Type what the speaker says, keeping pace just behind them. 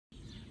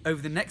Over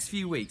the next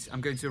few weeks,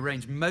 I'm going to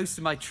arrange most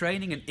of my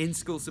training and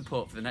in-school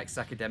support for the next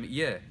academic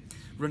year,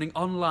 running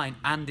online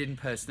and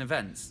in-person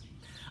events.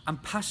 I'm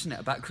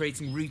passionate about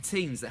creating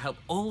routines that help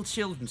all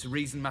children to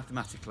reason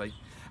mathematically,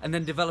 and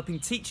then developing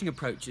teaching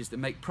approaches that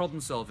make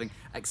problem solving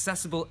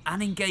accessible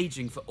and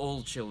engaging for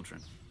all children.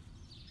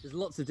 There's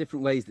lots of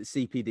different ways that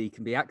CPD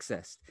can be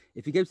accessed.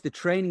 If you go to the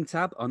training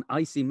tab on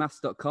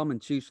seemaths.com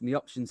and choose from the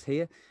options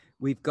here,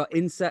 we've got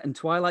Inset and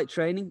Twilight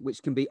training,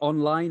 which can be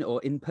online or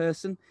in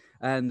person.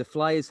 And the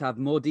flyers have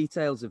more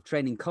details of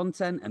training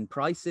content and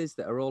prices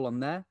that are all on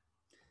there.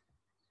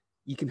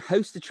 You can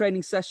host a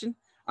training session.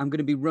 I'm going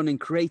to be running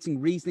Creating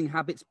Reasoning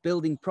Habits,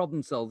 Building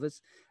Problem Solvers.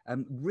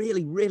 I'm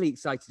really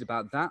excited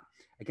about that.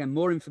 Again,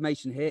 more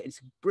information here. It's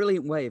a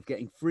brilliant way of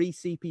getting free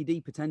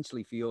CPD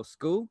potentially for your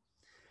school.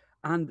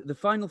 And the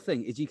final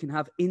thing is you can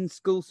have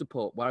in-school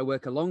support where I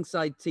work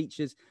alongside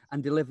teachers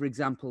and deliver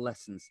example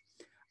lessons.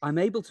 I'm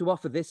able to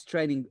offer this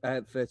training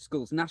for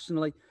schools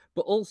nationally,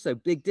 but also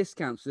big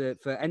discounts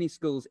for any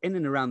schools in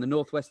and around the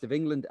northwest of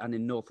England and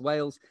in North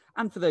Wales,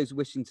 and for those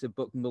wishing to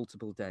book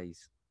multiple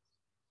days.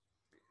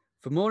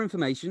 For more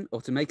information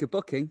or to make a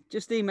booking,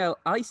 just email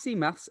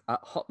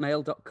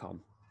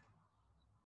icmaths@hotmail.com.